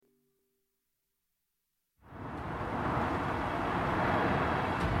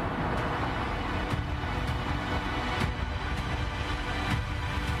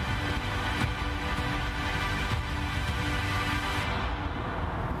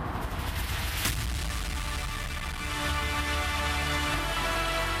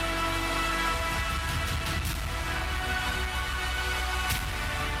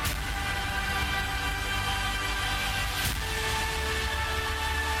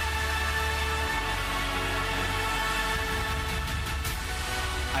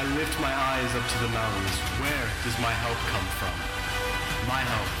I lift my eyes up to the mountains. Where does my help come from? My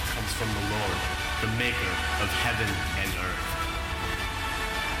help comes from the Lord, the maker of heaven and earth.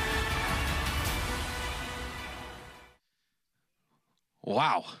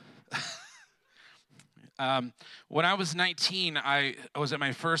 Wow. When I was 19, I was at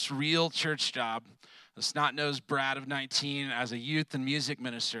my first real church job, the snot-nosed brat of 19, as a youth and music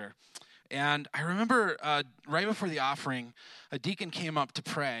minister. And I remember right before the offering, a deacon came up to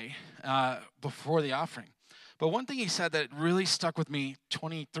pray before the offering. But one thing he said that really stuck with me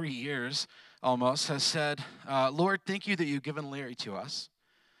 23 years almost, has said, Lord, thank you that you've given Larry to us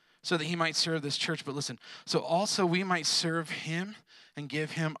so that he might serve this church. But listen, so also we might serve him and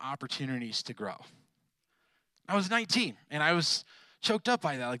give him opportunities to grow. I was 19, and I was choked up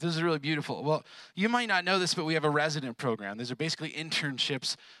by that. Like, this is really beautiful. Well, you might not know this, but we have a resident program. These are basically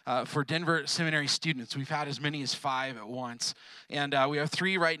internships for Denver Seminary students. We've had as many as 5 at once. And we have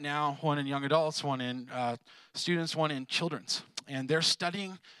 3 right now, 1 in young adults, 1 in students, 1 in children's. And they're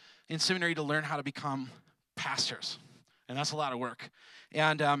studying in seminary to learn how to become pastors. And that's a lot of work.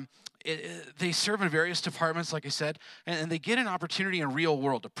 And they serve in various departments, like I said, and they get an opportunity in real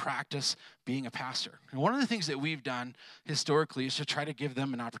world to practice being a pastor. And one of the things that we've done historically is to try to give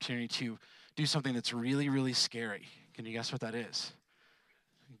them an opportunity to do something that's really, really scary. Can you guess what that is?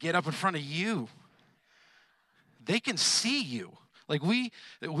 Get up in front of you. They can see you. Like,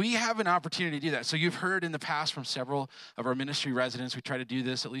 we have an opportunity to do that. So you've heard in the past from several of our ministry residents, we try to do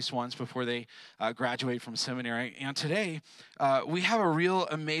this at least once before they graduate from seminary. And today, we have a real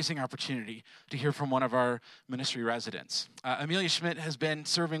amazing opportunity to hear from one of our ministry residents. Amelia Schmidt has been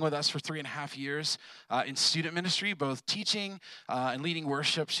serving with us for 3.5 years in student ministry, both teaching and leading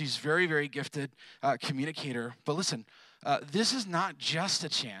worship. She's very, very gifted communicator. But listen, this is not just a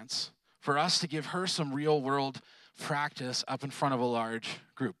chance for us to give her some real world practice up in front of a large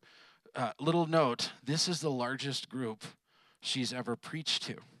group. Little note, this is the largest group she's ever preached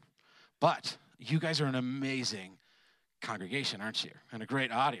to. But you guys are an amazing congregation, aren't you? And a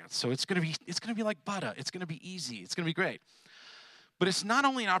great audience. So it's gonna be like butter. It's gonna be easy. It's gonna be great. But it's not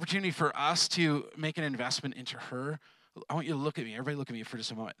only an opportunity for us to make an investment into her. I want you to look at me. Everybody look at me for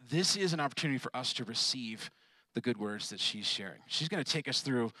just a moment. This is an opportunity for us to receive the good words that she's sharing. She's gonna take us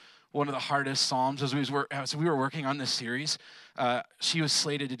through one of the hardest Psalms as we were working on this series. She was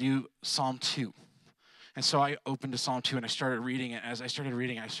slated to do Psalm 2. And so I opened to Psalm 2 and I started reading it. As I started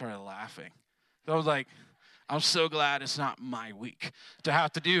reading, I started laughing. So I was like, I'm so glad it's not my week to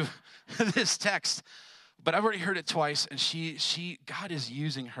have to do this text. But I've already heard it twice, and God is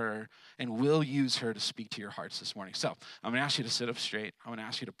using her and will use her to speak to your hearts this morning. So I'm going to ask you to sit up straight. I'm going to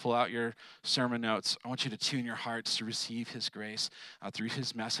ask you to pull out your sermon notes. I want you to tune your hearts to receive his grace through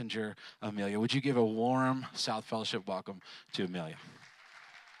his messenger, Amelia. Would you give a warm South Fellowship welcome to Amelia?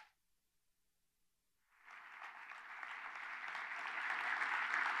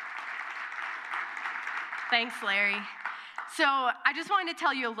 Thanks, Larry. So I just wanted to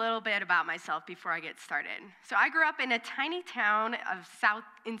tell you a little bit about myself before I get started. So I grew up in a tiny town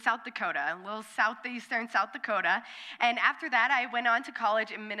in South Dakota, a little southeastern South Dakota. And after that, I went on to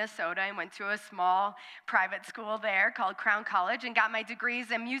college in Minnesota and went to a small private school there called Crown College and got my degrees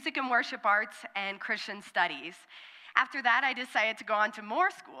in music and worship arts and Christian studies. After that, I decided to go on to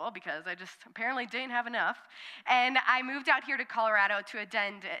more school because I just apparently didn't have enough. And I moved out here to Colorado to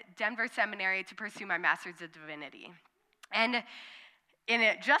attend Denver Seminary to pursue my Master's of Divinity. And in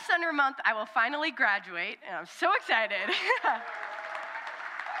just under a month, I will finally graduate, and I'm so excited.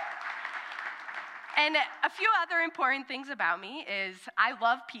 And a few other important things about me is I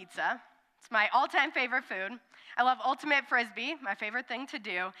love pizza. It's my all-time favorite food. I love Ultimate Frisbee, my favorite thing to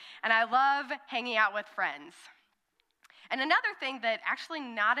do. And I love hanging out with friends. And another thing that actually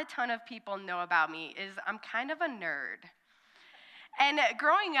not a ton of people know about me is I'm kind of a nerd. And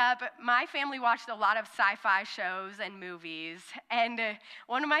growing up, my family watched a lot of sci-fi shows and movies, and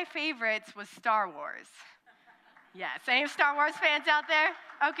one of my favorites was Star Wars. Yes, any Star Wars fans out there?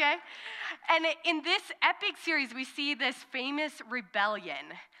 Okay. And in this epic series, we see this famous rebellion.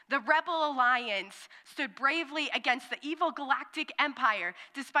 The Rebel Alliance stood bravely against the evil Galactic Empire,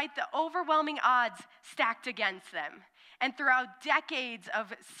 despite the overwhelming odds stacked against them. And throughout decades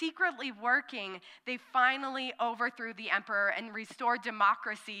of secretly working, they finally overthrew the emperor and restored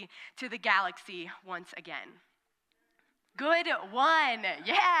democracy to the galaxy once again. Good one.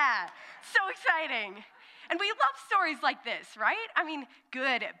 Yeah. So exciting. And we love stories like this, right? I mean,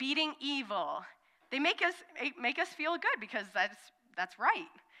 good beating evil. They make us feel good because that's right.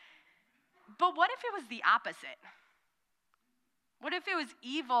 But what if it was the opposite? What if it was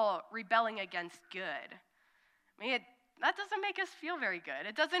evil rebelling against good? I mean, that doesn't make us feel very good.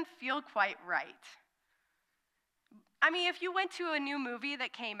 It doesn't feel quite right. I mean, if you went to a new movie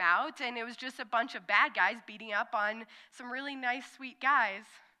that came out and it was just a bunch of bad guys beating up on some really nice, sweet guys,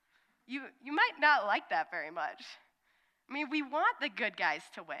 you might not like that very much. I mean, we want the good guys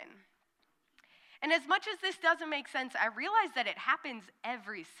to win. And as much as this doesn't make sense, I realize that it happens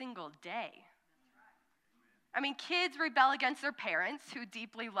every single day. I mean, kids rebel against their parents who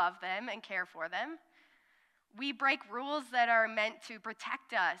deeply love them and care for them. We break rules that are meant to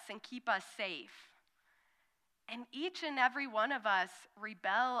protect us and keep us safe. And each and every one of us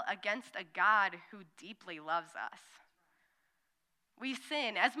rebel against a God who deeply loves us. We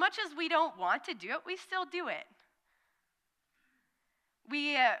sin. As much as we don't want to do it, we still do it.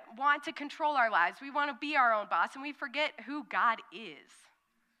 We want to control our lives. We want to be our own boss, and we forget who God is.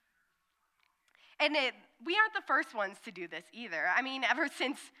 And we aren't the first ones to do this either. I mean, ever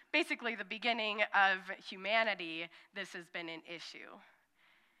since basically the beginning of humanity, this has been an issue.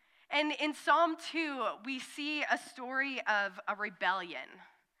 And in Psalm 2, we see a story of a rebellion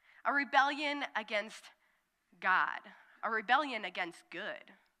against God, a rebellion against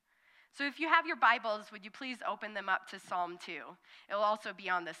good. So if you have your Bibles, would you please open them up to Psalm 2? It'll also be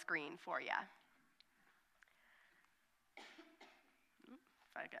on the screen for you.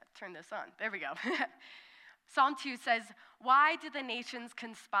 I gotta turn this on. There we go. Psalm 2 says, "Why do the nations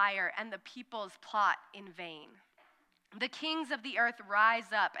conspire and the peoples plot in vain? The kings of the earth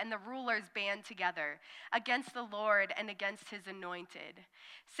rise up and the rulers band together against the Lord and against his anointed,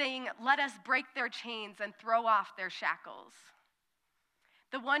 saying, 'Let us break their chains and throw off their shackles.'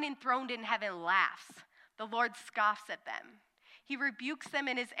 The one enthroned in heaven laughs. The Lord scoffs at them. He rebukes them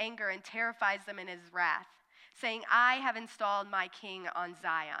in his anger and terrifies them in his wrath, saying, 'I have installed my king on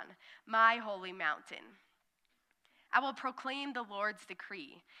Zion, my holy mountain. I will proclaim the Lord's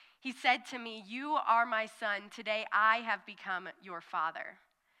decree. He said to me, "You are my son. Today I have become your father.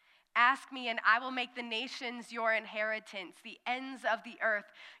 Ask me, and I will make the nations your inheritance, the ends of the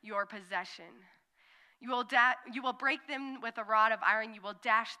earth your possession. You will break them with a rod of iron. You will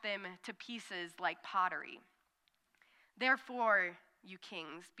dash them to pieces like pottery. Therefore, you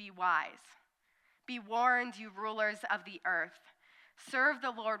kings, be wise. Be warned, you rulers of the earth. Serve the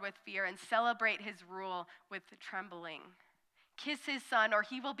Lord with fear and celebrate his rule with trembling. Kiss his son, or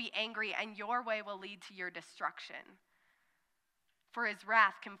he will be angry, and your way will lead to your destruction. For his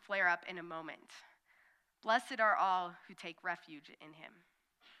wrath can flare up in a moment. Blessed are all who take refuge in him."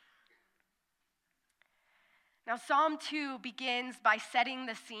 Now, Psalm 2 begins by setting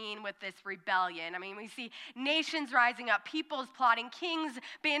the scene with this rebellion. I mean, we see nations rising up, peoples plotting, kings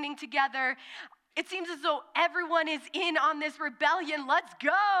banding together. It seems as though everyone is in on this rebellion. Let's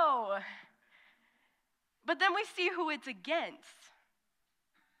go. But then we see who it's against.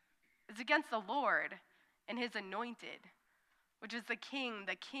 It's against the Lord and his anointed, which is the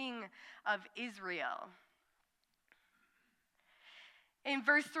king of Israel. In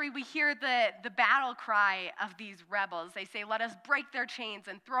verse 3, we hear the battle cry of these rebels. They say, "Let us break their chains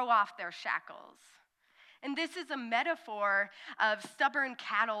and throw off their shackles." And this is a metaphor of stubborn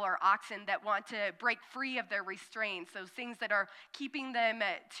cattle or oxen that want to break free of their restraints, those things that are holding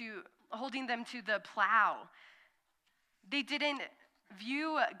them to the plow. They didn't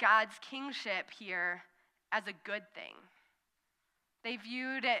view God's kingship here as a good thing. They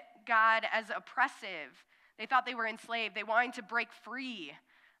viewed God as oppressive. They thought they were enslaved. They wanted to break free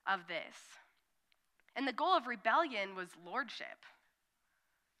of this. And the goal of rebellion was lordship.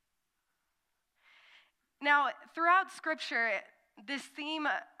 Now, throughout Scripture, this theme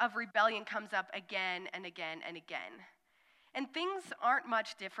of rebellion comes up again and again and again. And things aren't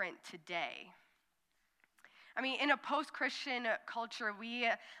much different today. I mean, in a post-Christian culture, we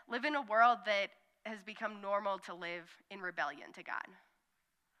live in a world that has become normal to live in rebellion to God.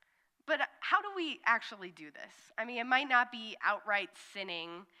 But how do we actually do this? I mean, it might not be outright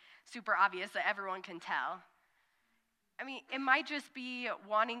sinning, super obvious that everyone can tell. I mean, it might just be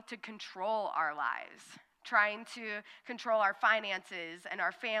wanting to control our lives, trying to control our finances and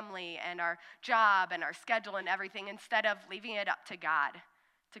our family and our job and our schedule and everything instead of leaving it up to God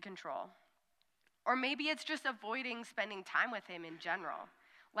to control. Or maybe it's just avoiding spending time with him in general,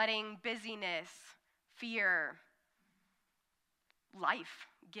 letting busyness, fear, life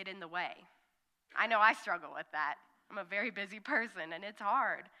get in the way. I know I struggle with that. I'm a very busy person, and it's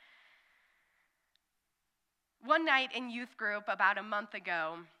hard. One night in youth group about a month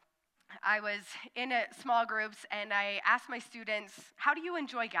ago, I was in small groups, and I asked my students, "How do you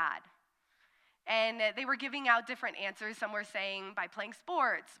enjoy God?" And they were giving out different answers. Some were saying by playing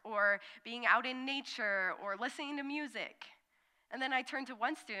sports, or being out in nature, or listening to music. And then I turned to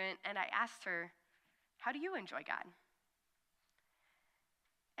one student, and I asked her, "How do you enjoy God?"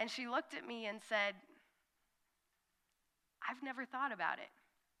 And she looked at me and said, I've never thought about it.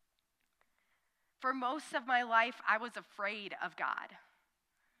 For most of my life, I was afraid of God.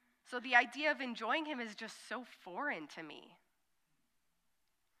 So the idea of enjoying him is just so foreign to me.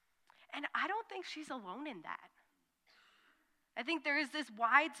 And I don't think she's alone in that. I think there is this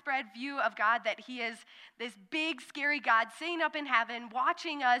widespread view of God that he is this big, scary God sitting up in heaven,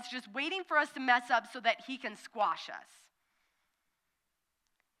 watching us, just waiting for us to mess up so that he can squash us.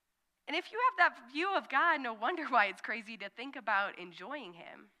 And if you have that view of God, no wonder why it's crazy to think about enjoying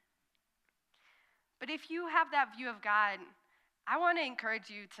him. But if you have that view of God, I want to encourage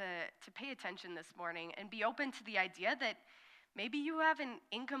you to pay attention this morning and be open to the idea that maybe you have an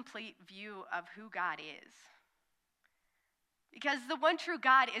incomplete view of who God is. Because the one true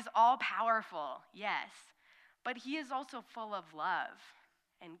God is all-powerful, yes, but he is also full of love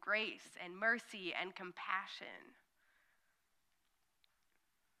and grace and mercy and compassion.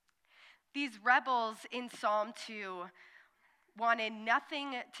 These rebels in Psalm 2 wanted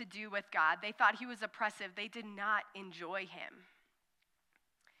nothing to do with God. They thought he was oppressive. They did not enjoy him.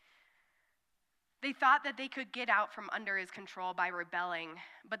 They thought that they could get out from under his control by rebelling,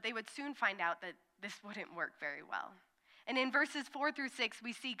 but they would soon find out that this wouldn't work very well. And in verses 4 through 6,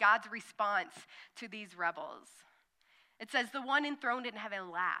 we see God's response to these rebels. It says, the one enthroned in heaven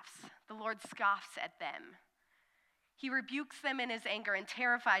laughs. The Lord scoffs at them. He rebukes them in his anger and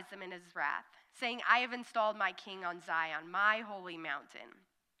terrifies them in his wrath, saying, I have installed my king on Zion, my holy mountain.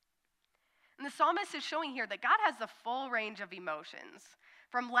 And the psalmist is showing here that God has the full range of emotions,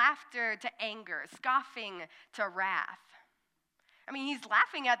 from laughter to anger, scoffing to wrath. I mean, he's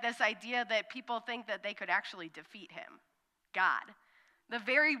laughing at this idea that people think that they could actually defeat him, God, the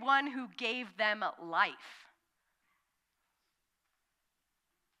very one who gave them life.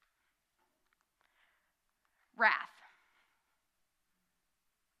 Wrath.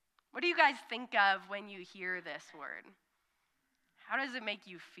 What do you guys think of when you hear this word? How does it make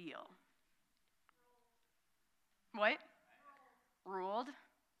you feel? What? Ruled?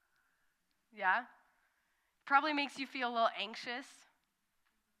 Yeah? Probably makes you feel a little anxious,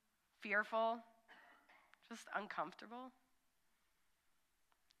 fearful, just uncomfortable.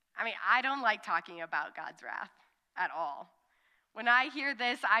 I mean, I don't like talking about God's wrath at all. When I hear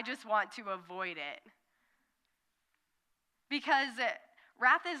this, I just want to avoid it. Because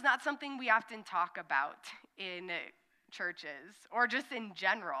wrath is not something we often talk about in churches or just in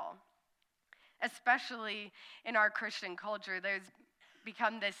general. Especially in our Christian culture, there's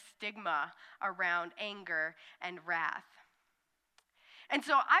become this stigma around anger and wrath. And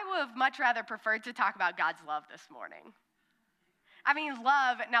so I would have much rather preferred to talk about God's love this morning. I mean,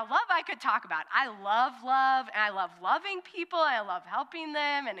 love I could talk about. I love love, and I love loving people, and I love helping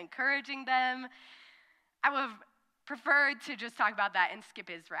them and encouraging them. I would have preferred to just talk about that and skip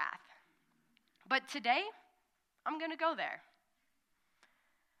his wrath. But today, I'm going to go there.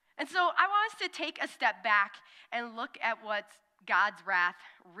 And so I want us to take a step back and look at what God's wrath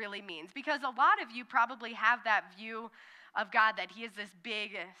really means. Because a lot of you probably have that view of God, that he is this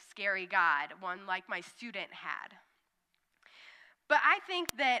big, scary God, one like my student had. But I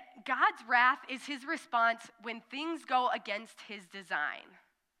think that God's wrath is his response when things go against his design,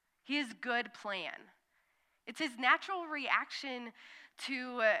 his good plan. It's his natural reaction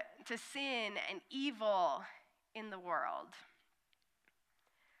to sin and evil in the world.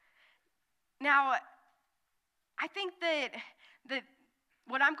 Now, I think that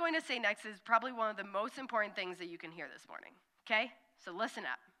what I'm going to say next is probably one of the most important things that you can hear this morning, okay? So listen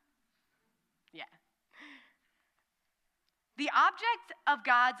up. Yeah. The object of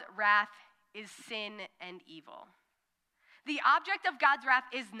God's wrath is sin and evil. The object of God's wrath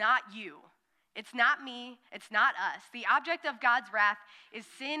is not you. It's not me. It's not us. The object of God's wrath is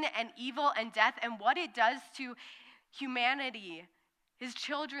sin and evil and death and what it does to humanity, his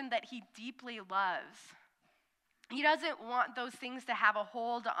children that he deeply loves. He doesn't want those things to have a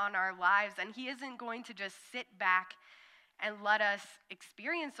hold on our lives, and he isn't going to just sit back and let us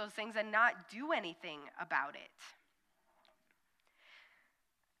experience those things and not do anything about it.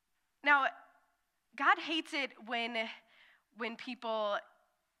 Now, God hates it when people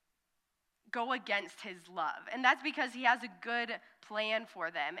go against his love, and that's because he has a good plan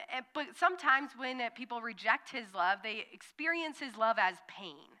for them. But sometimes when people reject his love, they experience his love as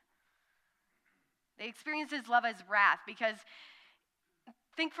pain. They experience his love as wrath, because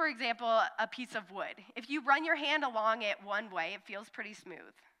think, for example, a piece of wood. If you run your hand along it one way, it feels pretty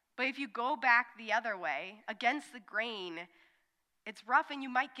smooth. But if you go back the other way, against the grain, it's rough and you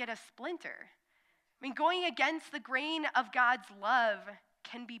might get a splinter. Going against the grain of God's love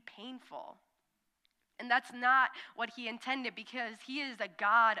can be painful. And that's not what he intended, because he is a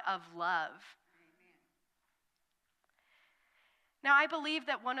God of love. Now, I believe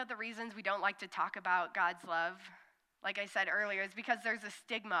that one of the reasons we don't like to talk about God's love, like I said earlier, is because there's a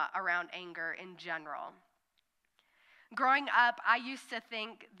stigma around anger in general. Growing up, I used to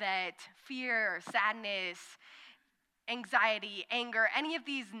think that fear, sadness, anxiety, anger, any of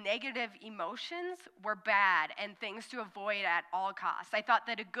these negative emotions were bad and things to avoid at all costs. I thought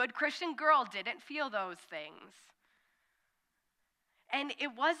that a good Christian girl didn't feel those things. And it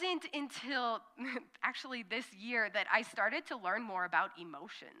wasn't until actually this year that I started to learn more about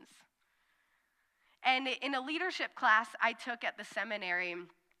emotions. And in a leadership class I took at the seminary,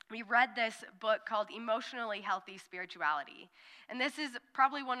 we read this book called Emotionally Healthy Spirituality. And this is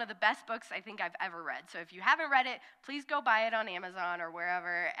probably one of the best books I think I've ever read. So if you haven't read it, please go buy it on Amazon or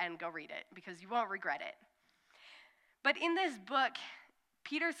wherever and go read it, because you won't regret it. But in this book,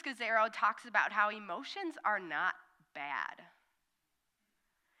 Peter Scazzero talks about how emotions are not bad.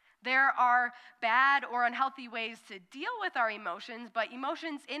 There are bad or unhealthy ways to deal with our emotions, but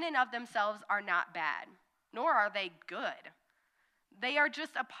emotions in and of themselves are not bad, nor are they good. They are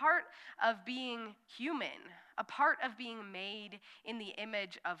just a part of being human, a part of being made in the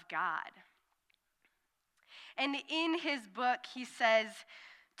image of God. And in his book, he says,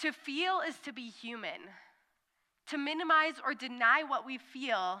 to feel is to be human. To minimize or deny what we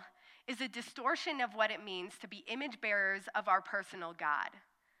feel is a distortion of what it means to be image bearers of our personal God.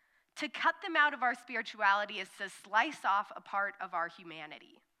 To cut them out of our spirituality is to slice off a part of our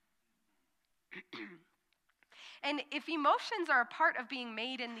humanity. And if emotions are a part of being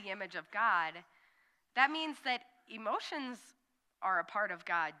made in the image of God, that means that emotions are a part of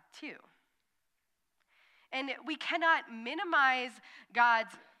God too. And we cannot minimize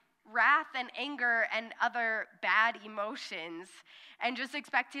God's wrath and anger and other bad emotions and just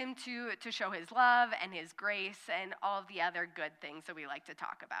expect him to show his love and his grace and all of the other good things that we like to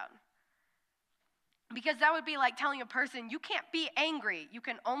talk about. Because that would be like telling a person, you can't be angry, you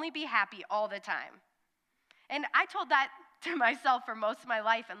can only be happy all the time. And I told that to myself for most of my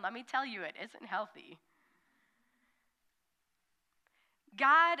life, and let me tell you, it isn't healthy.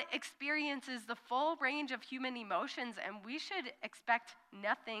 God experiences the full range of human emotions, and we should expect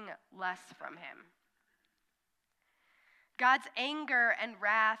nothing less from him. God's anger and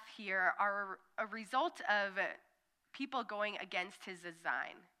wrath here are a result of people going against his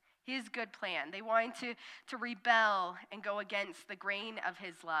design, his good plan. They wanted to rebel and go against the grain of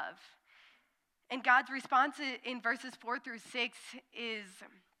his love. And God's response in verses 4 through 6 is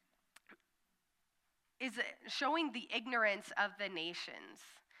showing the ignorance of the nations,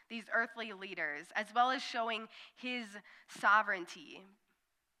 these earthly leaders, as well as showing his sovereignty.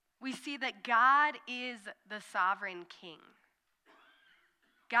 We see that God is the sovereign king.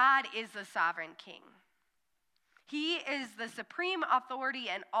 God is the sovereign king. He is the supreme authority,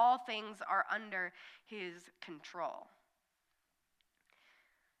 and all things are under his control.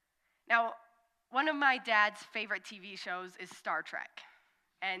 Now, one of my dad's favorite TV shows is Star Trek.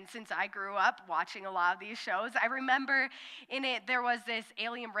 And since I grew up watching a lot of these shows, I remember in it there was this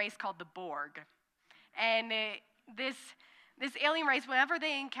alien race called the Borg. And this alien race, whenever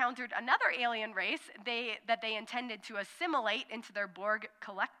they encountered another alien race that they intended to assimilate into their Borg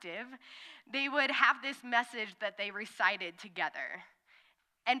collective, they would have this message that they recited together.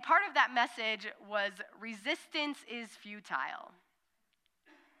 And part of that message was, resistance is futile.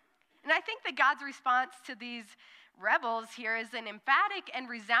 And I think that God's response to these rebels here is an emphatic and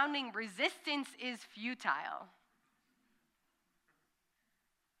resounding resistance is futile.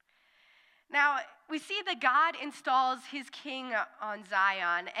 Now, we see that God installs his king on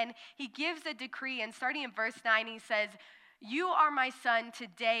Zion, and he gives a decree, and starting in verse 9, he says, "You are my son,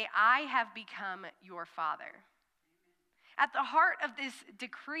 today I have become your father." At the heart of this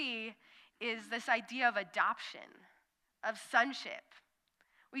decree is this idea of adoption, of sonship.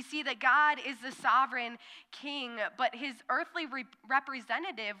 We see that God is the sovereign king, but his earthly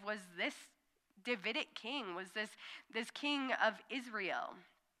representative was this Davidic king, was this king of Israel.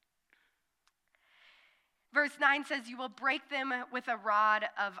 Verse 9 says, "You will break them with a rod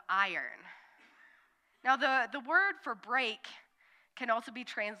of iron." Now, the word for break can also be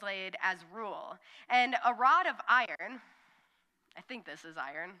translated as rule. And a rod of iron, I think this is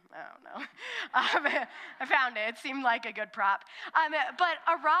iron. I don't know. I found it. It seemed like a good prop. But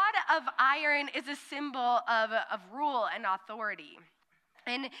a rod of iron is a symbol of rule and authority.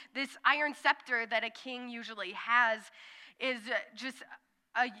 And this iron scepter that a king usually has is just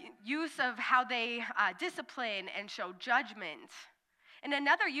a use of how they discipline and show judgment. And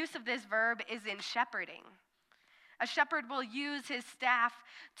another use of this verb is in shepherding. A shepherd will use his staff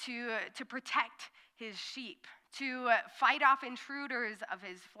to protect his sheep, to fight off intruders of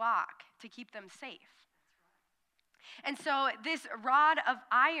his flock, to keep them safe. And so this rod of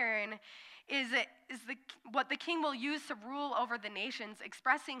iron is what the king will use to rule over the nations,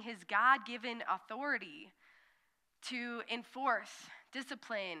 expressing his God-given authority to enforce,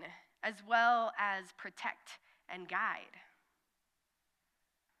 discipline, as well as protect and guide.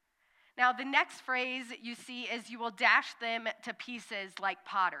 Now, the next phrase you see is, you will dash them to pieces like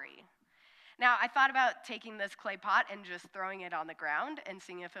pottery. Now, I thought about taking this clay pot and just throwing it on the ground and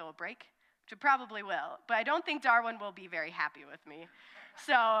seeing if it will break, which it probably will, but I don't think Darwin will be very happy with me.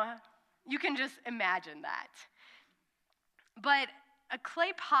 So you can just imagine that. But a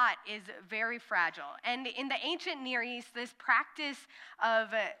clay pot is very fragile. And in the ancient Near East, this practice of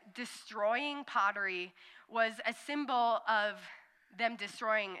destroying pottery was a symbol of them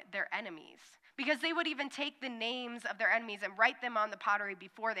destroying their enemies, because they would even take the names of their enemies and write them on the pottery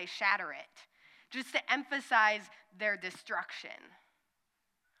before they shatter it, just to emphasize their destruction.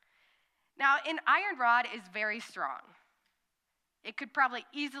 Now, an iron rod is very strong. It could probably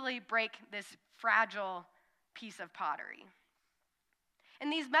easily break this fragile piece of pottery.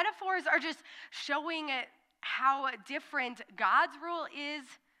 And these metaphors are just showing how different God's rule is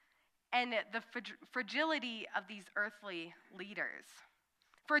and the fragility of these earthly leaders.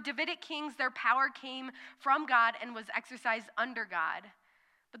 For Davidic kings, their power came from God and was exercised under God.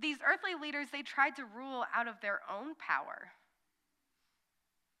 But these earthly leaders, they tried to rule out of their own power.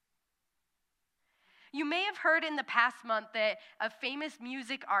 You may have heard in the past month that a famous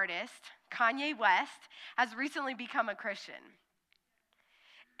music artist, Kanye West, has recently become a Christian.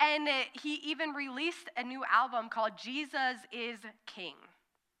 And he even released a new album called Jesus is King.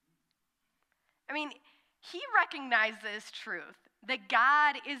 I mean, he recognized this truth, that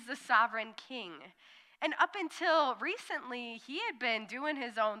God is the sovereign king. And up until recently, he had been doing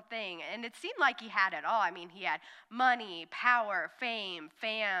his own thing, and it seemed like he had it all. I mean, he had money, power, fame,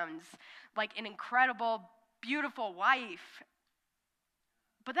 fans, like an incredible, beautiful wife.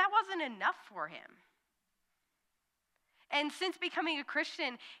 But that wasn't enough for him. And since becoming a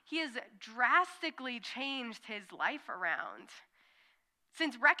Christian, he has drastically changed his life around.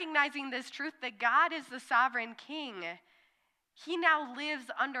 Since recognizing this truth that God is the sovereign king, he now lives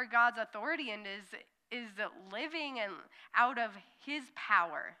under God's authority and is living and out of his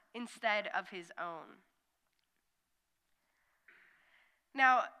power instead of his own.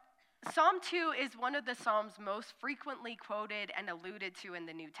 Now, Psalm 2 is one of the Psalms most frequently quoted and alluded to in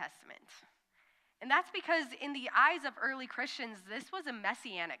the New Testament. And that's because in the eyes of early Christians, this was a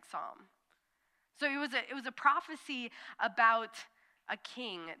messianic psalm. So it was a prophecy about a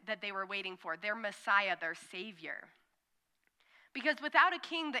king that they were waiting for, their Messiah, their Savior. Because without a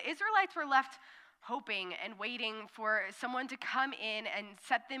king, the Israelites were left hoping and waiting for someone to come in and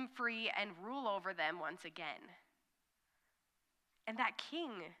set them free and rule over them once again. And that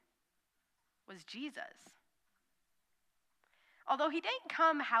king was Jesus. Although he didn't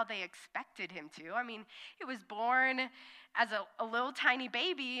come how they expected him to. I mean, he was born as a little tiny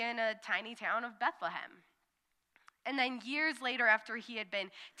baby in a tiny town of Bethlehem. And then years later, after he had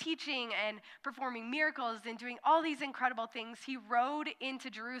been teaching and performing miracles and doing all these incredible things, he rode into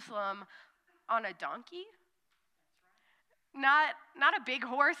Jerusalem on a donkey. Not a big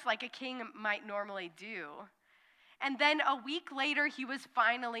horse like a king might normally do. And then a week later, he was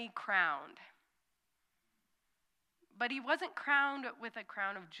finally crowned. But he wasn't crowned with a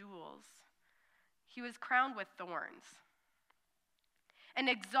crown of jewels. He was crowned with thorns. And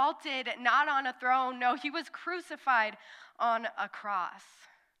exalted not on a throne, no, he was crucified on a cross.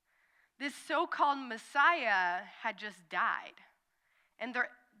 This so-called Messiah had just died. And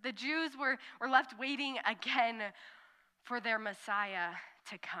the Jews were left waiting again for their Messiah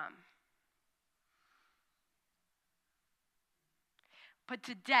to come. Put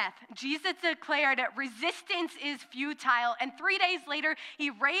to death, Jesus declared resistance is futile, and 3 days later, he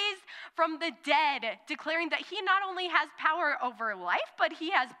raised from the dead, declaring that he not only has power over life, but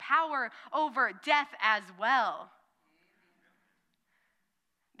he has power over death as well.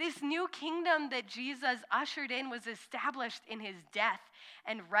 This new kingdom that Jesus ushered in was established in his death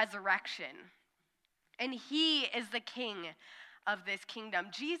and resurrection. And he is the king of this kingdom.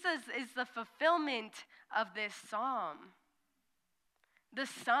 Jesus is the fulfillment of this psalm. The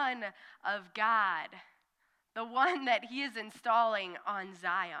Son of God, the one that he is installing on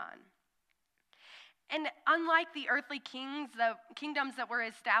Zion. And unlike the earthly kingdoms that were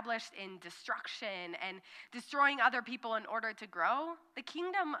established in destruction and destroying other people in order to grow, the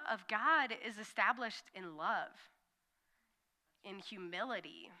kingdom of God is established in love, in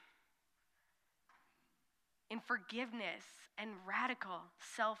humility, in forgiveness and radical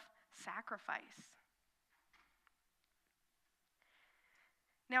self-sacrifice.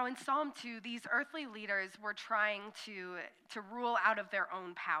 Now in Psalm 2, these earthly leaders were trying to rule out of their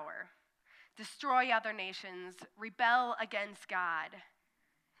own power, destroy other nations, rebel against God.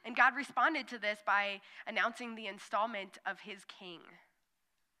 And God responded to this by announcing the installment of his king.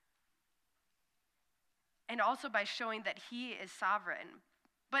 And also by showing that he is sovereign.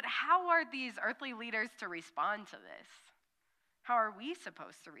 But how are these earthly leaders to respond to this? How are we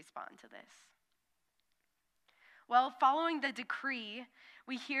supposed to respond to this? Well, following the decree,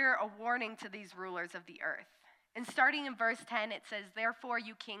 we hear a warning to these rulers of the earth. And starting in verse 10, it says, "Therefore,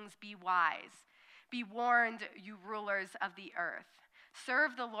 you kings, be wise. Be warned, you rulers of the earth.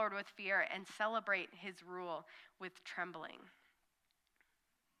 Serve the Lord with fear and celebrate his rule with trembling."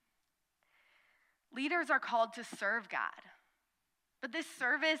 Leaders are called to serve God. But this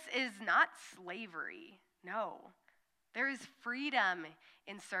service is not slavery. No, there is freedom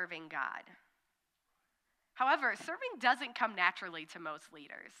in serving God. However, serving doesn't come naturally to most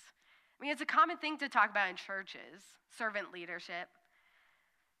leaders. I mean, it's a common thing to talk about in churches, servant leadership.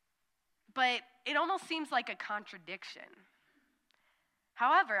 But it almost seems like a contradiction.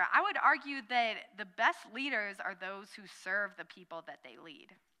 However, I would argue that the best leaders are those who serve the people that they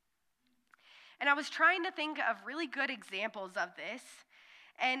lead. And I was trying to think of really good examples of this,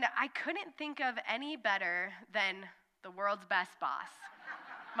 and I couldn't think of any better than the world's best boss,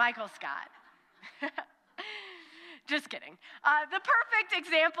 Michael Scott. Just kidding. The perfect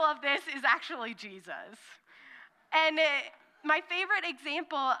example of this is actually Jesus. And my favorite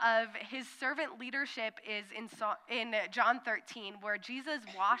example of his servant leadership is in John 13, where Jesus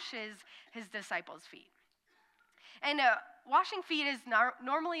washes his disciples' feet. And washing feet is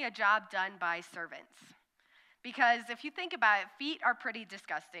normally a job done by servants. Because if you think about it, feet are pretty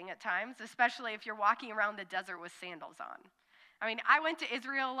disgusting at times, especially if you're walking around the desert with sandals on. I mean, I went to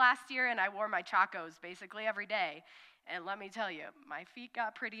Israel last year and I wore my chacos basically every day. And let me tell you, my feet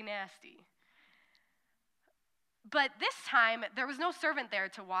got pretty nasty. But this time, there was no servant there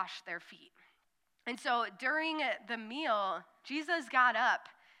to wash their feet. And so during the meal, Jesus got up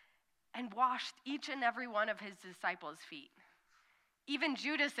and washed each and every one of his disciples' feet. Even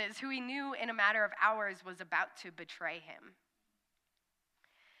Judas's, who he knew in a matter of hours was about to betray him.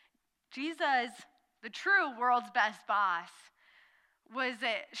 Jesus, the true world's best boss, was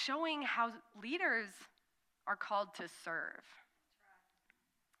showing how leaders are called to serve.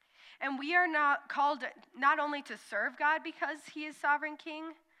 And we are not called not only to serve God because he is sovereign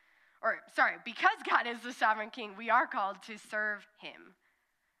king, because God is the sovereign king, we are called to serve him.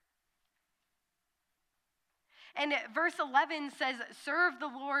 And verse 11 says, "Serve the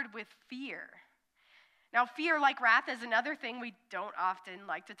Lord with fear." Now, fear, like wrath, is another thing we don't often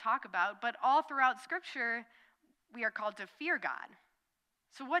like to talk about, but all throughout Scripture, we are called to fear God.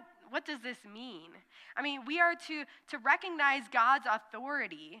 So what does this mean? I mean, we are to recognize God's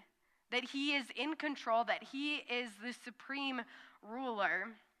authority, that he is in control, that he is the supreme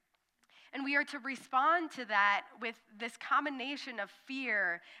ruler. And we are to respond to that with this combination of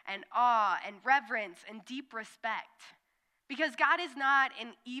fear and awe and reverence and deep respect. Because God is not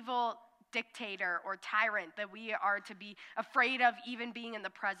an evil dictator or tyrant that we are to be afraid of even being in the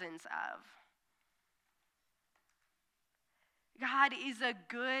presence of. God is a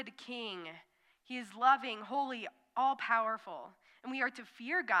good king. He is loving, holy, all-powerful. And we are to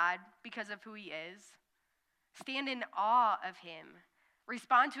fear God because of who he is. Stand in awe of him.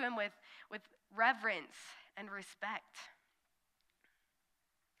 Respond to him with reverence and respect.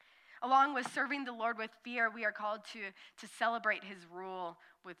 Along with serving the Lord with fear, we are called to celebrate his rule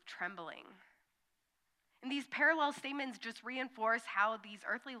with trembling. And these parallel statements just reinforce how these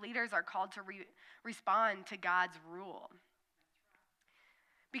earthly leaders are called to respond to God's rule.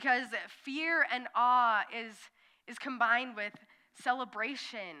 Because fear and awe is combined with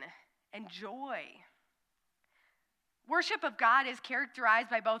celebration and joy. Worship of God is characterized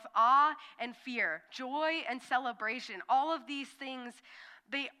by both awe and fear, joy and celebration. All of these things,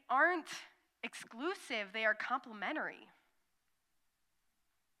 they aren't exclusive, they are complementary.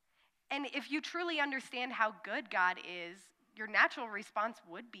 And if you truly understand how good God is, your natural response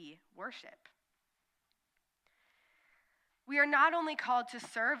would be worship. We are not only called to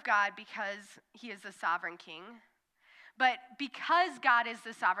serve God because he is the sovereign king, but because God is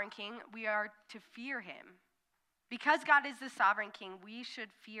the sovereign king, we are to fear him. Because God is the sovereign king, we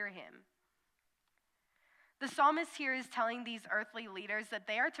should fear him. The psalmist here is telling these earthly leaders that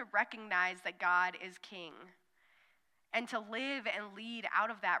they are to recognize that God is king and to live and lead out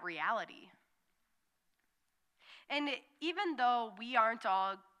of that reality. And even though we aren't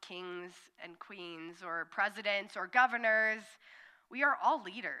all kings and queens or presidents or governors. We are all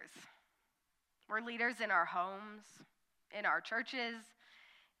leaders. We're leaders in our homes, in our churches,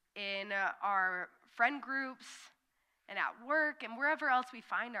 in our friend groups, and at work, and wherever else we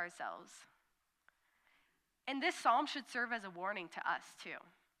find ourselves. And this psalm should serve as a warning to us too.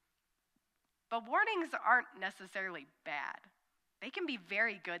 But warnings aren't necessarily bad. They can be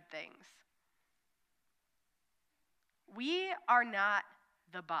very good things. We are not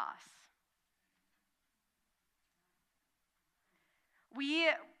the boss. We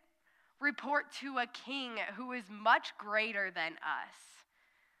report to a king who is much greater than us.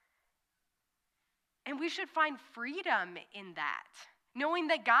 And we should find freedom in that, knowing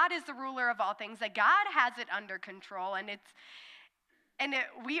that God is the ruler of all things, that God has it under control, and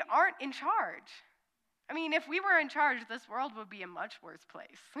we aren't in charge. I mean, if we were in charge, this world would be a much worse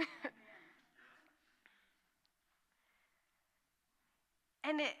place.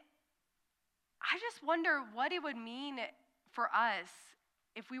 I just wonder what it would mean for us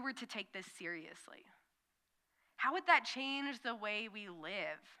if we were to take this seriously. How would that change the way we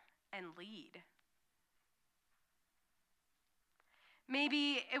live and lead?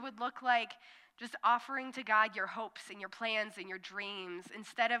 Maybe it would look like just offering to God your hopes and your plans and your dreams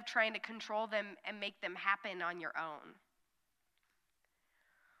instead of trying to control them and make them happen on your own.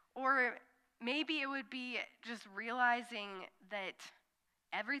 Or maybe it would be just realizing that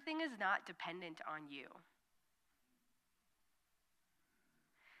everything is not dependent on you.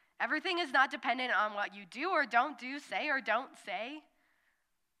 Everything is not dependent on what you do or don't do, say or don't say.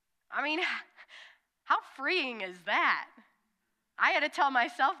 I mean, how freeing is that? I had to tell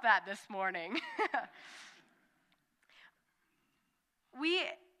myself that this morning.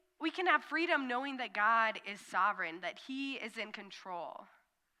 We can have freedom knowing that God is sovereign, that He is in control.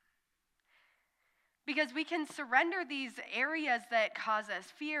 Because we can surrender these areas that cause us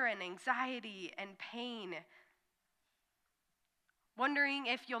fear and anxiety and pain, wondering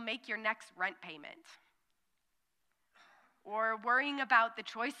if you'll make your next rent payment, or worrying about the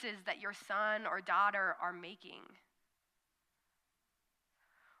choices that your son or daughter are making.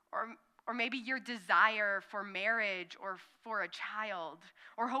 Or maybe your desire for marriage or for a child,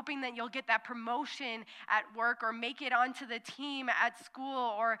 or hoping that you'll get that promotion at work or make it onto the team at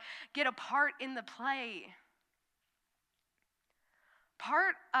school or get a part in the play.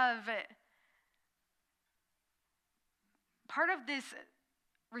 Part of this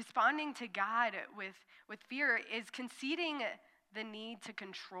responding to God with fear is conceding the need to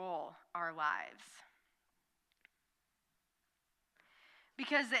control our lives.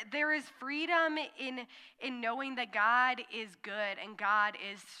 Because there is freedom in knowing that God is good and God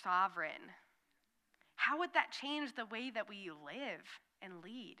is sovereign. How would that change the way that we live and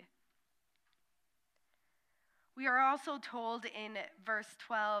lead? We are also told in verse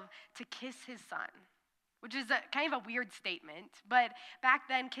 12 to kiss his son, which is kind of a weird statement, but back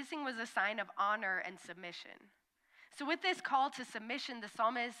then kissing was a sign of honor and submission. So with this call to submission, the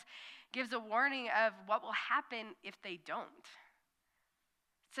psalmist gives a warning of what will happen if they don't.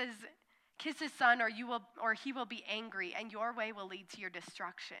 It says, kiss his son or he will be angry, and your way will lead to your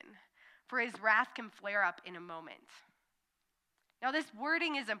destruction, for his wrath can flare up in a moment. Now this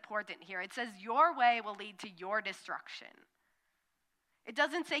wording is important here. It says your way will lead to your destruction. It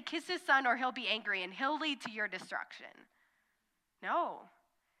doesn't say kiss his son or he'll be angry and he'll lead to your destruction. No.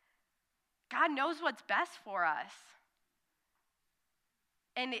 God knows what's best for us.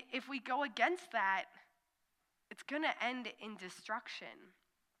 And if we go against that, it's going to end in destruction.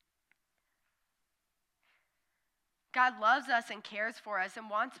 God loves us and cares for us and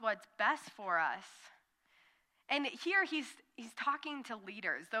wants what's best for us. And here he's talking to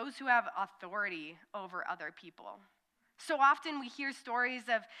leaders, those who have authority over other people. So often we hear stories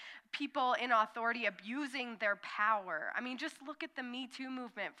of people in authority abusing their power. I mean, just look at the Me Too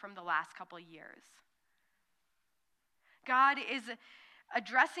movement from the last couple of years. God is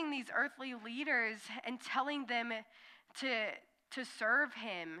addressing these earthly leaders and telling them to serve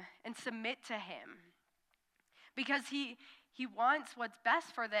him and submit to him, because he wants what's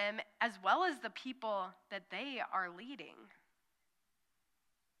best for them as well as the people that they are leading.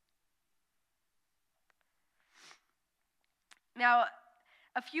 Now,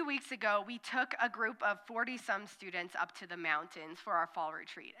 a few weeks ago, we took a group of 40-some students up to the mountains for our fall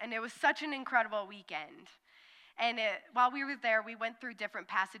retreat, and it was such an incredible weekend. And while we were there, we went through different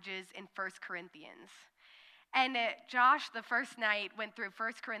passages in 1 Corinthians. And Josh, the first night, went through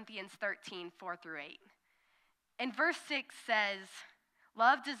 1 Corinthians 13, 4 through 8. And verse 6 says,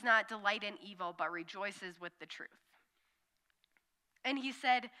 love does not delight in evil, but rejoices with the truth. And he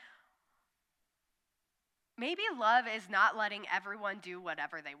said, maybe love is not letting everyone do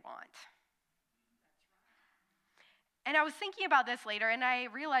whatever they want. And I was thinking about this later, and I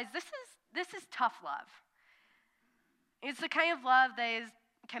realized this is tough love. It's the kind of love that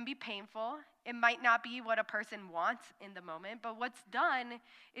can be painful. It might not be what a person wants in the moment, but what's done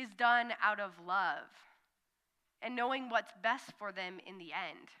is done out of love and knowing what's best for them in the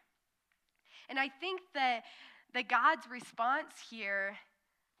end. And I think that God's response here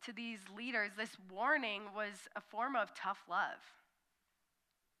to these leaders, this warning, was a form of tough love.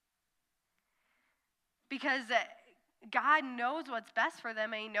 Because God knows what's best for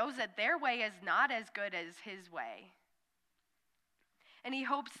them, and he knows that their way is not as good as his way. And he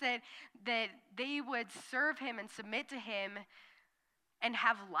hopes that they would serve him and submit to him and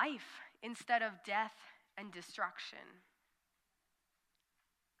have life instead of death and destruction.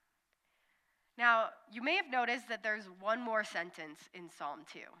 Now, you may have noticed that there's one more sentence in Psalm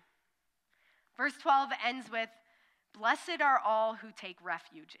 2. Verse 12 ends with, "Blessed are all who take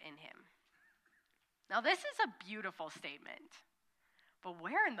refuge in him." Now, this is a beautiful statement, but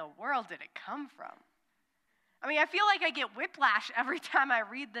where in the world did it come from? I mean, I feel like I get whiplash every time I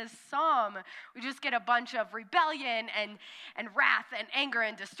read this psalm. We just get a bunch of rebellion and wrath and anger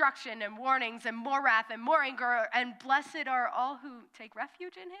and destruction and warnings and more wrath and more anger, and blessed are all who take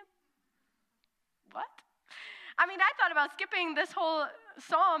refuge in him. What? I mean, I thought about skipping this whole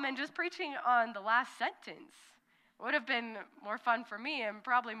psalm and just preaching on the last sentence. It would have been more fun for me and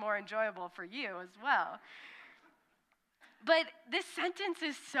probably more enjoyable for you as well. But this sentence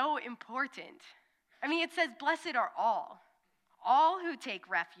is so important. I mean, it says, blessed are all who take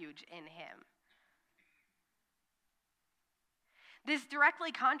refuge in him. This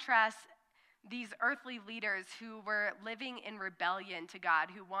directly contrasts these earthly leaders who were living in rebellion to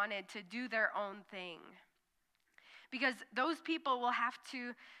God, who wanted to do their own thing. Because those people will have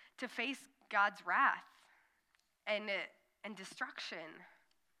to face God's wrath and destruction.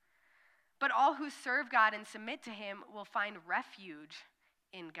 But all who serve God and submit to him will find refuge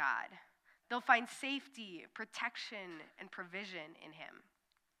in God. They'll find safety, protection, and provision in him.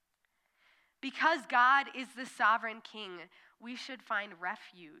 Because God is the sovereign king, we should find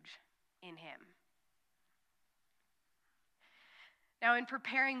refuge in him. Now, in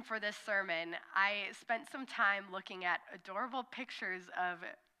preparing for this sermon, I spent some time looking at adorable pictures of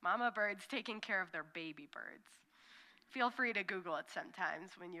mama birds taking care of their baby birds. Feel free to Google it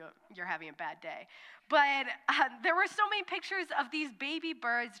sometimes when you're having a bad day. But there were so many pictures of these baby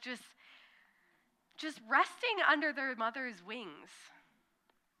birds just resting under their mother's wings.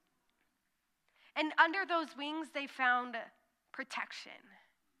 And under those wings, they found protection,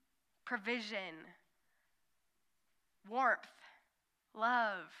 provision, warmth,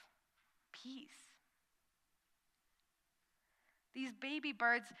 love, peace. These baby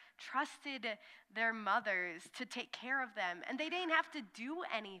birds trusted their mothers to take care of them, and they didn't have to do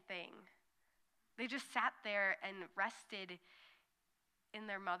anything. They just sat there and rested in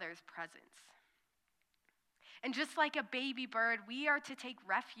their mother's presence. And just like a baby bird, we are to take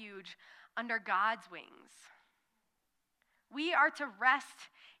refuge under God's wings. We are to rest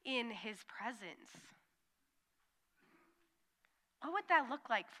in his presence. What would that look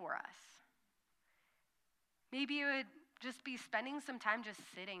like for us? Maybe it would just be spending some time just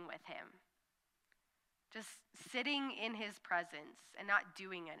sitting with him. Just sitting in his presence and not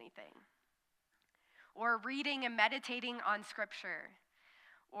doing anything. Or reading and meditating on scripture.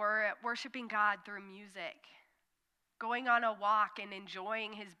 Or worshiping God through music. Going on a walk and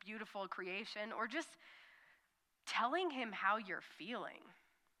enjoying his beautiful creation. Or just telling him how you're feeling.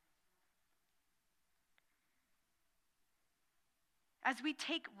 As we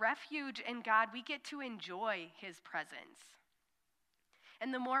take refuge in God, we get to enjoy his presence.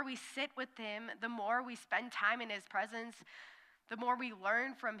 And the more we sit with him, the more we spend time in his presence, the more we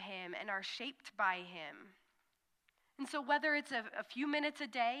learn from him and are shaped by him. And so whether it's a few minutes a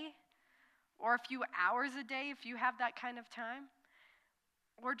day or a few hours a day, if you have that kind of time,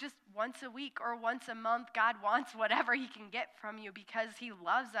 or just once a week or once a month, God wants whatever he can get from you because he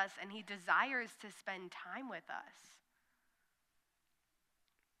loves us and he desires to spend time with us.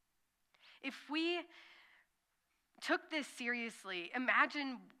 If we took this seriously,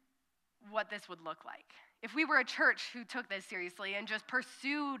 imagine what this would look like. If we were a church who took this seriously and just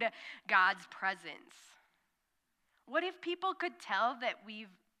pursued God's presence. What if people could tell that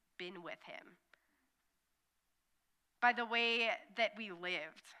we've been with him? By the way that we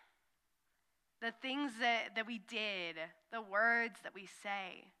lived, the things that we did, the words that we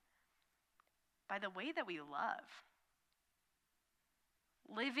say, by the way that we love.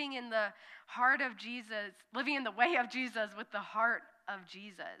 Living in the heart of Jesus, living in the way of Jesus with the heart of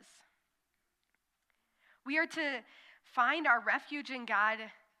Jesus. We are to find our refuge in God,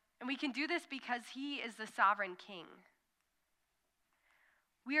 and we can do this because he is the sovereign king.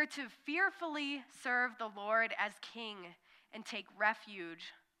 We are to fearfully serve the Lord as king and take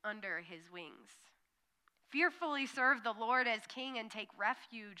refuge under his wings. Fearfully serve the Lord as king and take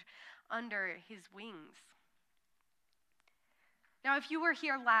refuge under his wings. Now, if you were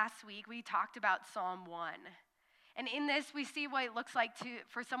here last week, we talked about Psalm 1. And in this, we see what it looks like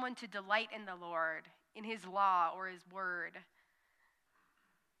for someone to delight in the Lord, in his law or his word.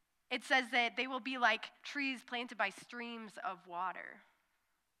 It says that they will be like trees planted by streams of water.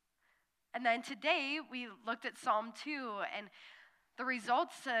 And then today, we looked at Psalm 2 and the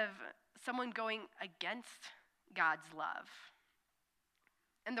results of someone going against God's love.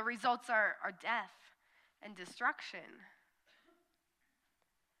 And the results are death and destruction.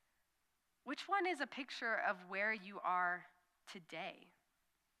 Which one is a picture of where you are today?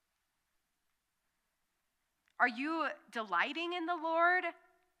 Are you delighting in the Lord,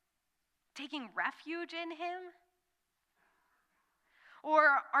 taking refuge in him? Or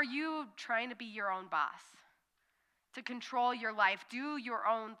are you trying to be your own boss, to control your life, do your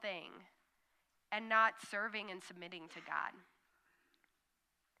own thing, and not serving and submitting to God?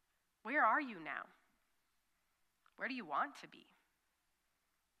 Where are you now? Where do you want to be?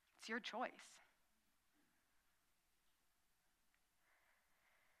 It's your choice.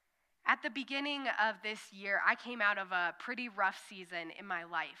 At the beginning of this year, I came out of a pretty rough season in my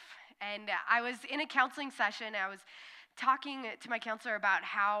life. And I was in a counseling session. I was talking to my counselor about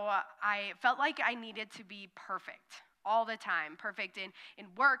how I felt like I needed to be perfect all the time, perfect in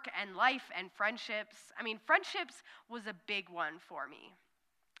work and life and friendships. I mean, friendships was a big one for me.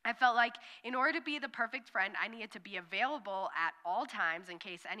 I felt like in order to be the perfect friend, I needed to be available at all times in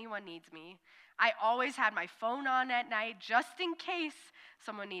case anyone needs me. I always had my phone on at night just in case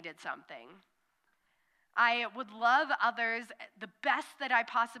someone needed something. I would love others the best that I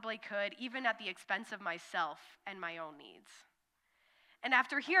possibly could, even at the expense of myself and my own needs. And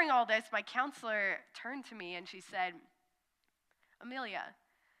after hearing all this, my counselor turned to me and she said, "Amelia,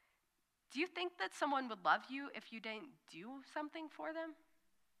 do you think that someone would love you if you didn't do something for them?"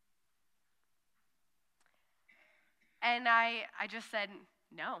 And I just said,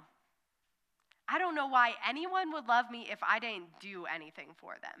 no. I don't know why anyone would love me if I didn't do anything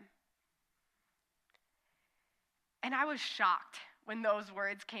for them. And I was shocked when those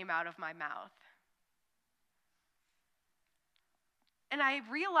words came out of my mouth. And I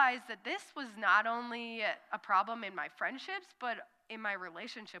realized that this was not only a problem in my friendships, but in my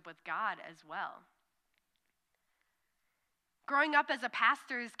relationship with God as well. Growing up as a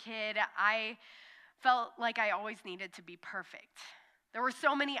pastor's kid, I felt like I always needed to be perfect. There were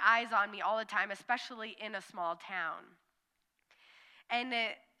so many eyes on me all the time, especially in a small town. And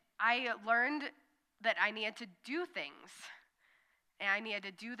I learned that I needed to do things, and I needed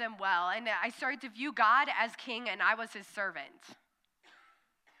to do them well. And I started to view God as king, and I was his servant.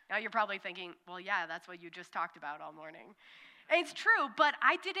 Now you're probably thinking, well, yeah, that's what you just talked about all morning. And it's true, but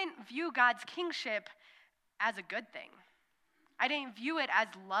I didn't view God's kingship as a good thing. I didn't view it as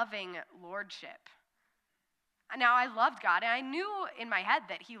loving lordship. Now, I loved God, and I knew in my head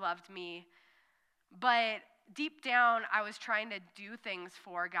that he loved me, but deep down, I was trying to do things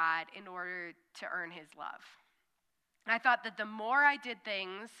for God in order to earn his love. And I thought that the more I did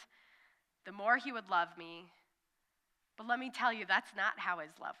things, the more he would love me. But let me tell you, that's not how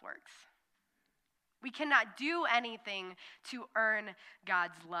his love works. We cannot do anything to earn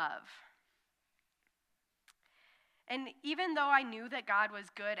God's love. And even though I knew that God was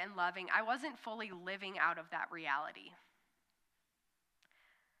good and loving, I wasn't fully living out of that reality.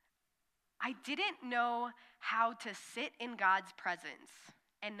 I didn't know how to sit in God's presence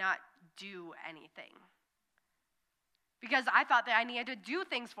and not do anything. Because I thought that I needed to do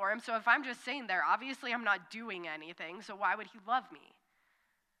things for him, so if I'm just sitting there, obviously I'm not doing anything, so why would he love me?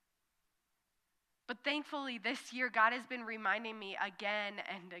 But thankfully, this year, God has been reminding me again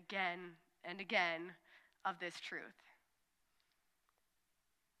and again and again of this truth.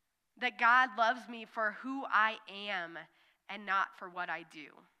 That God loves me for who I am and not for what I do.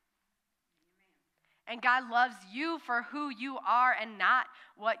 And God loves you for who you are and not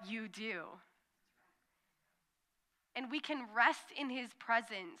what you do. And we can rest in his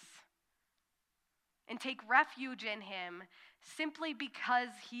presence and take refuge in him simply because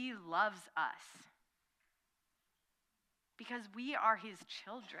he loves us. Because we are his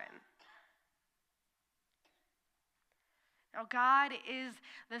children. Now, God is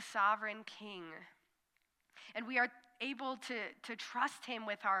the sovereign king, and we are able to trust him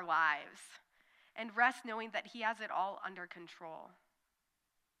with our lives and rest knowing that he has it all under control.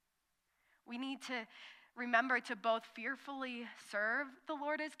 We need to remember to both fearfully serve the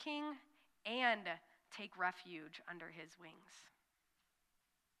Lord as King and take refuge under his wings.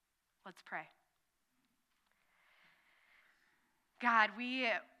 Let's pray. God, we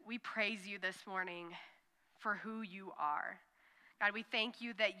praise you this morning for who you are. God, we thank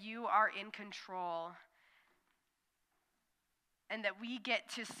you that you are in control and that we get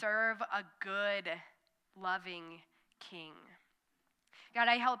to serve a good, loving King. God,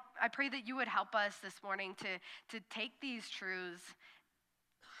 I pray that you would help us this morning to take these truths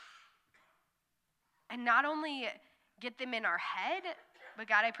and not only get them in our head, but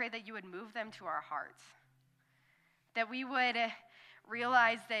God, I pray that you would move them to our hearts. That we would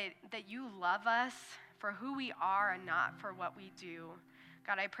realize that you love us for who we are and not for what we do.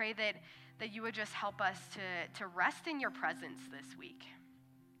 God, I pray that you would just help us to rest in your presence this week.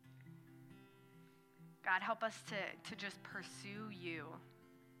 God, help us to just pursue you.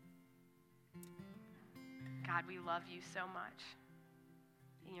 God, we love you so much.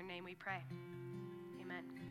 In your name we pray. Amen.